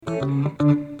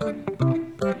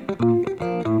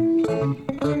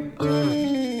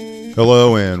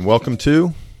Hello and welcome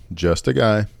to Just a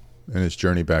Guy and His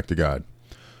Journey Back to God.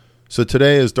 So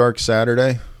today is Dark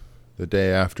Saturday, the day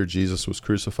after Jesus was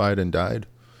crucified and died.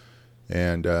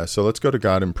 And so let's go to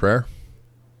God in prayer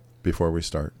before we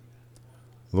start.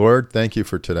 Lord, thank you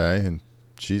for today. And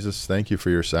Jesus, thank you for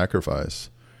your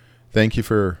sacrifice. Thank you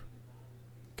for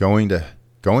going to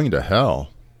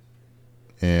hell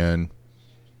and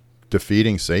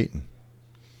defeating Satan.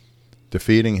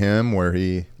 Defeating him where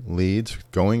he leads,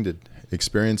 going to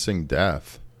experiencing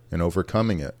death and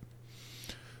overcoming it.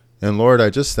 And Lord, I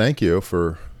just thank you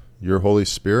for your Holy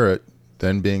Spirit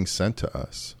then being sent to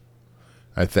us.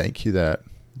 I thank you that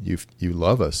you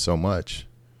love us so much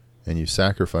and you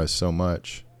sacrifice so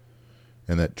much,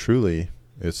 and that truly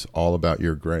it's all about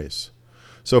your grace.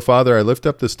 So Father, I lift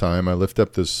up this time, I lift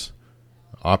up this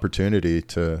opportunity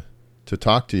to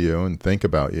talk to you and think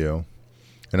about you.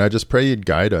 And I just pray you'd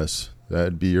guide us, that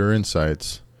it'd be your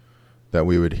insights that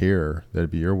we would hear, that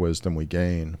it'd be your wisdom we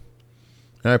gain.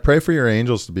 And I pray for your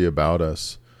angels to be about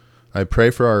us. I pray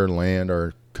for our land,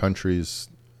 our countries.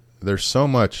 There's so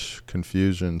much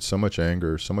confusion, so much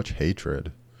anger, so much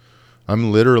hatred.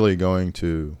 I'm literally going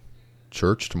to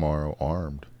church tomorrow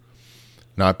armed.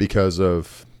 Not because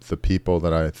of the people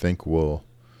that I think will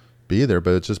be there,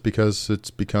 but it's just because it's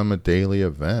become a daily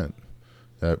event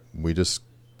that we just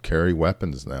carry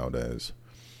weapons nowadays.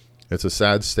 It's a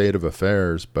sad state of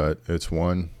affairs, but it's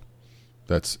one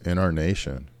that's in our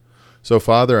nation. So,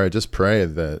 Father, I just pray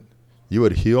that you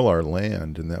would heal our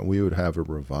land and that we would have a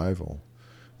revival,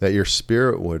 that your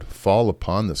Spirit would fall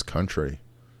upon this country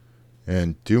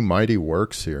and do mighty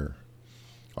works here.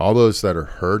 All those that are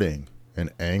hurting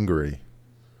and angry,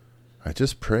 I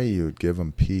just pray you would give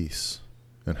them peace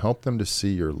and help them to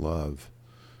see your love.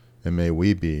 And may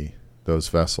we be those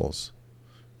vessels,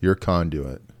 your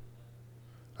conduit.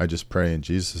 I just pray in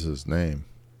Jesus' name.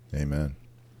 Amen.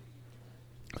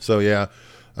 So yeah,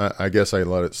 I guess I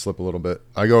let it slip a little bit.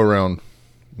 I go around,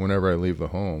 whenever I leave the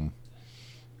home,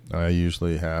 I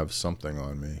usually have something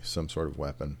on me, some sort of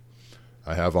weapon.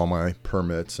 I have all my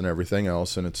permits and everything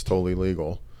else, and it's totally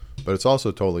legal. But it's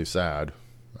also totally sad.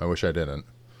 I wish I didn't.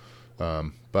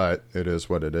 But it is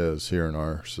what it is here in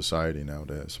our society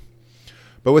nowadays.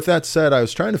 But with that said, I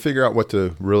was trying to figure out what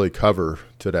to really cover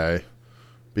today,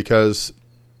 because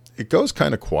it goes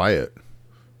kind of quiet.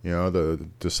 You know, the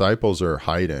disciples are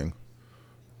hiding.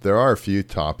 There are a few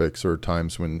topics or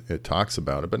times when it talks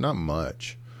about it, but not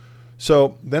much.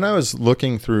 So then I was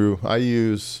looking through, I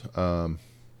use the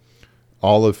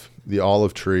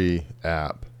Olive Tree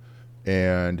app,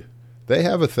 and they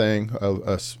have a thing,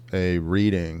 a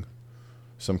reading,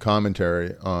 some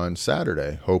commentary on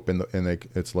Saturday,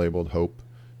 it's labeled Hope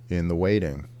in the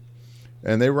Waiting.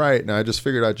 And they write, and I just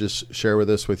figured I'd just share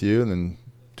this with you and then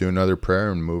do another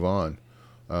prayer and move on.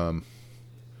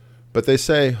 But they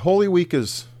say, Holy Week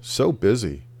is so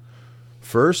busy.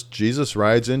 First, Jesus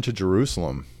rides into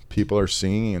Jerusalem. People are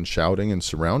singing and shouting and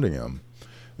surrounding him.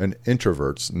 An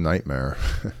introvert's nightmare.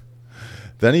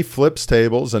 Then he flips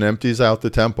tables and empties out the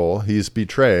temple. He's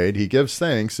betrayed. He gives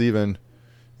thanks even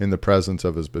in the presence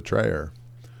of his betrayer.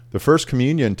 The first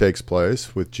communion takes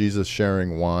place with Jesus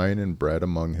sharing wine and bread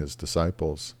among his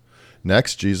disciples.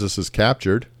 Next, Jesus is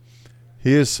captured.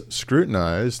 He is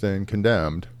scrutinized and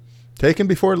condemned, taken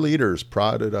before leaders,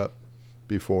 prodded up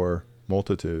before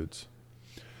multitudes.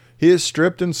 He is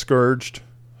stripped and scourged,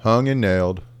 hung and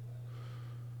nailed.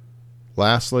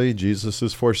 Lastly, Jesus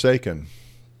is forsaken,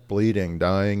 bleeding,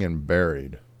 dying, and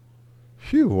buried.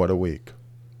 Phew, what a week.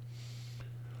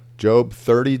 Job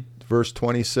 30, verse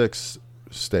 26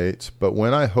 states, But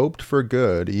when I hoped for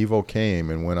good, evil came,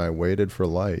 and when I waited for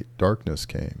light, darkness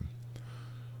came.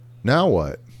 Now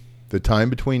what? The time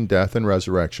between death and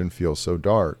resurrection feels so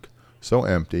dark, so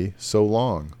empty, so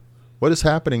long. What is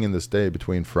happening in this day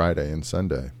between Friday and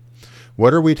Sunday?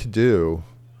 What are we to do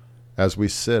as we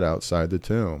sit outside the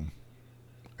tomb?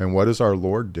 And what is our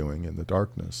Lord doing in the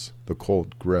darkness, the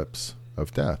cold grips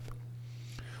of death?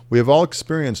 We have all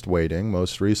experienced waiting,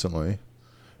 most recently.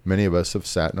 Many of us have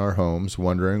sat in our homes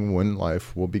wondering when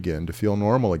life will begin to feel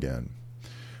normal again.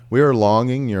 We are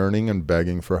longing, yearning, and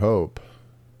begging for hope.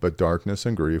 But darkness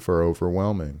and grief are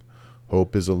overwhelming.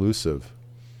 Hope is elusive.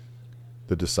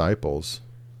 The disciples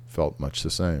felt much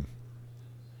the same.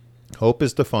 Hope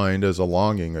is defined as a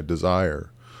longing, a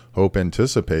desire. Hope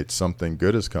anticipates something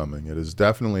good is coming. It is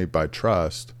definitely by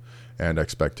trust and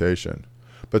expectation.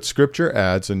 But Scripture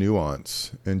adds a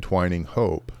nuance, entwining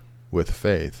hope with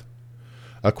faith.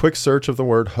 A quick search of the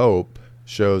word hope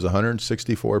shows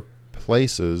 164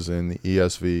 places in the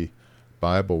ESV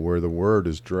Bible where the word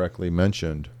is directly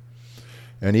mentioned.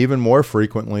 and even more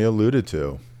frequently alluded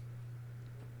to.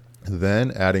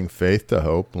 Then adding faith to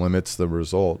hope limits the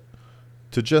result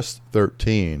to just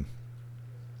 13.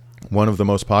 One of the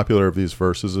most popular of these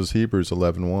verses is Hebrews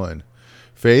 11:1.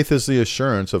 Faith is the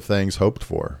assurance of things hoped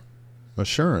for.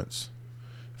 Assurance.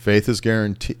 Faith is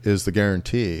the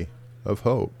guarantee of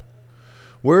hope.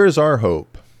 Where is our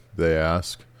hope? They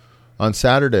ask. On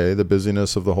Saturday, the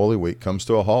busyness of the Holy Week comes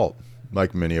to a halt,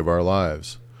 like many of our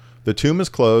lives. The tomb is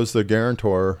closed. The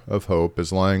guarantor of hope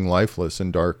is lying lifeless in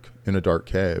a dark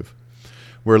cave.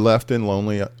 We're left in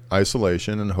lonely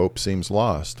isolation, and hope seems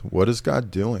lost. What is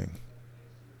God doing?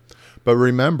 But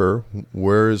remember,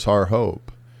 where is our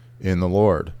hope? In the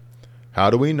Lord.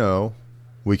 How do we know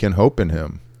we can hope in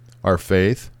Him? Our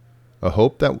faith, a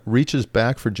hope that reaches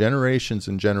back for generations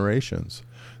and generations.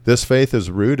 This faith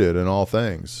is rooted in all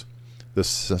things. The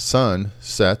sun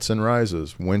sets and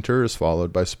rises. Winter is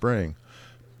followed by spring.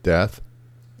 Death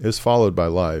is followed by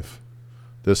life.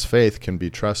 This faith can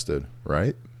be trusted,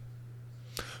 right?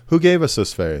 Who gave us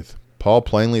this faith? Paul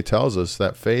plainly tells us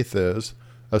that faith is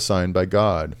assigned by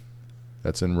God.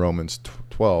 That's in Romans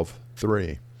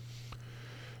 12:3.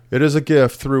 It is a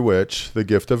gift through which the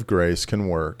gift of grace can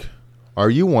work. Are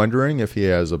you wondering if He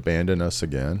has abandoned us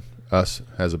again? Has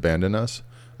abandoned us?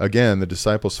 Again, the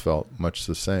disciples felt much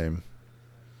the same.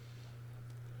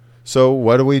 So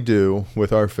what do we do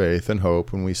with our faith and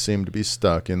hope when we seem to be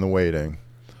stuck in the waiting?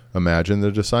 Imagine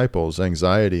the disciples'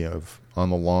 anxiety on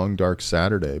the long dark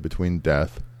Saturday between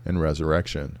death and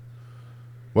resurrection.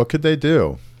 What could they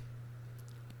do?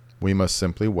 We must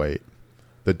simply wait.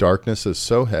 The darkness is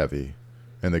so heavy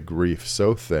and the grief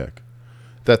so thick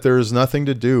that there is nothing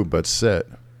to do but sit,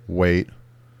 wait,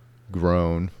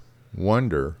 groan,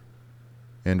 wonder,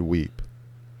 and weep.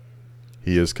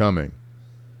 He is coming.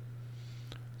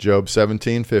 Job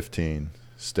 17:15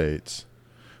 states,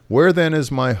 "Where then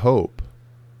is my hope?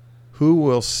 Who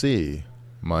will see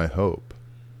my hope?"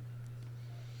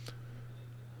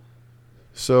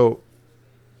 So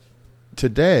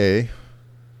today,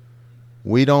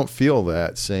 we don't feel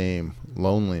that same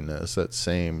loneliness, that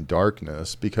same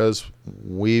darkness, because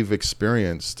we've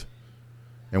experienced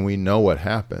and we know what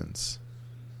happens.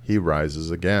 He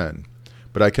rises again.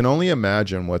 But I can only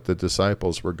imagine what the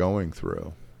disciples were going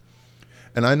through.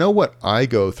 And I know what I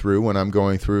go through when I'm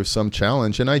going through some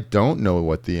challenge, and I don't know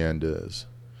what the end is.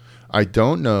 I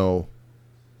don't know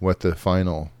what the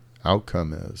final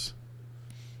outcome is.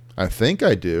 I think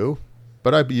I do,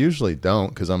 but I usually don't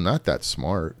because I'm not that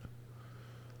smart.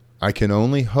 I can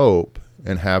only hope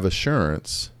and have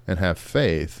assurance and have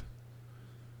faith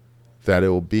that it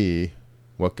will be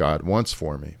what God wants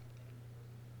for me.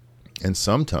 And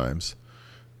sometimes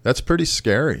that's pretty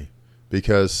scary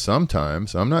because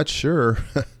sometimes I'm not sure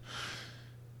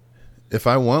if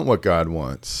I want what God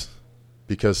wants,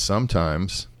 because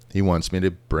sometimes He wants me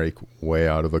to break way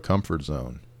out of a comfort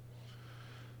zone.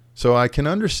 So I can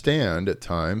understand at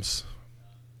times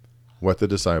what the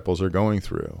disciples are going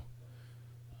through.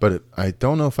 But I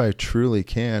don't know if I truly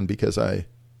can, because I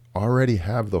already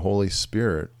have the Holy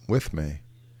Spirit with me,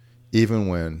 even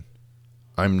when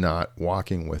I'm not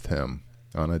walking with Him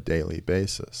on a daily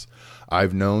basis.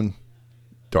 I've known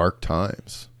dark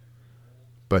times,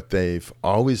 but they've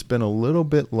always been a little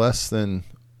bit less than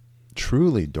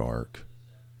truly dark,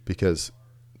 because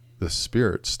the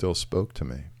Spirit still spoke to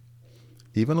me,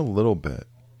 even a little bit.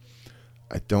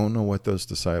 I don't know what those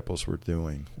disciples were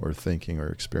doing or thinking or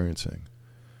experiencing.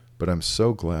 But I'm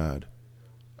so glad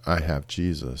I have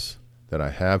Jesus, that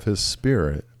I have His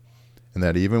Spirit, and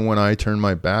that even when I turn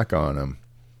my back on Him,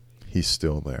 He's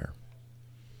still there.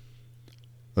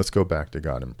 Let's go back to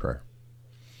God in prayer.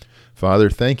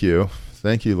 Father, thank you.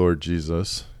 Thank you, Lord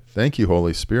Jesus. Thank you,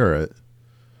 Holy Spirit,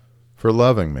 for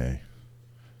loving me,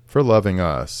 for loving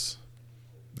us,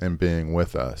 and being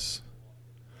with us.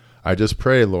 I just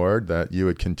pray, Lord, that you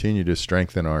would continue to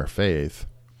strengthen our faith,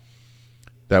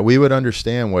 that we would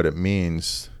understand what it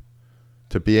means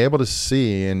to be able to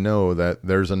see and know that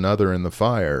there's another in the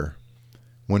fire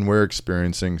when we're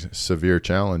experiencing severe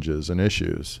challenges and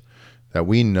issues, that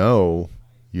we know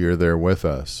you're there with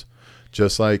us.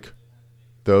 Just like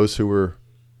those who were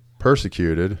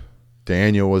persecuted,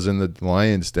 Daniel was in the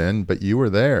lion's den, but you were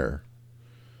there.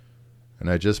 And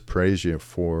I just praise you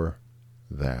for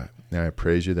that. And I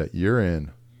praise you that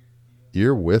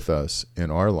you're with us in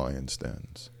our lion's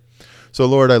dens. So,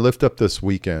 Lord, I lift up this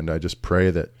weekend. I just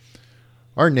pray that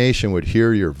our nation would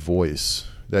hear your voice,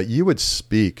 that you would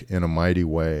speak in a mighty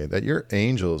way, that your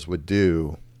angels would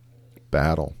do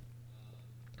battle,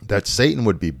 that Satan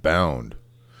would be bound,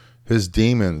 his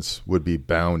demons would be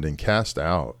bound and cast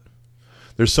out.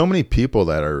 There's so many people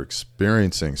that are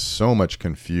experiencing so much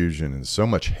confusion and so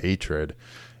much hatred.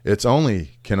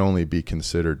 Can only be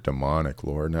considered demonic,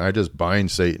 Lord. And I just bind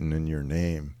Satan in your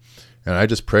name. And I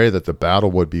just pray that the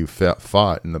battle would be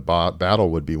fought and the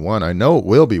battle would be won. I know it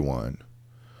will be won.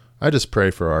 I just pray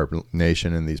for our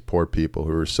nation and these poor people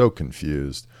who are so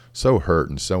confused, so hurt,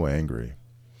 and so angry.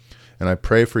 And I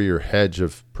pray for your hedge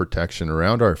of protection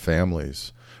around our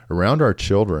families, around our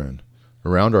children,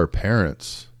 around our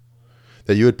parents,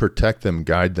 that you would protect them,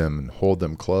 guide them, and hold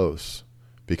them close,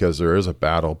 because there is a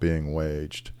battle being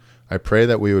waged. I pray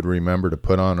that we would remember to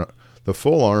put on the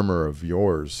full armor of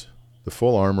yours, the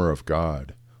full armor of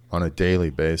God, on a daily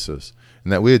basis,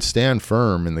 and that we would stand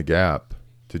firm in the gap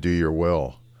to do your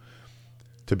will,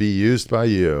 to be used by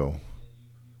you.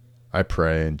 I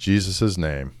pray in Jesus'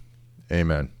 name.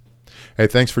 Amen. Hey,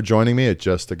 thanks for joining me at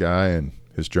Just a Guy and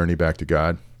his journey back to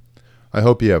God. I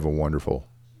hope you have a wonderful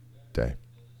day.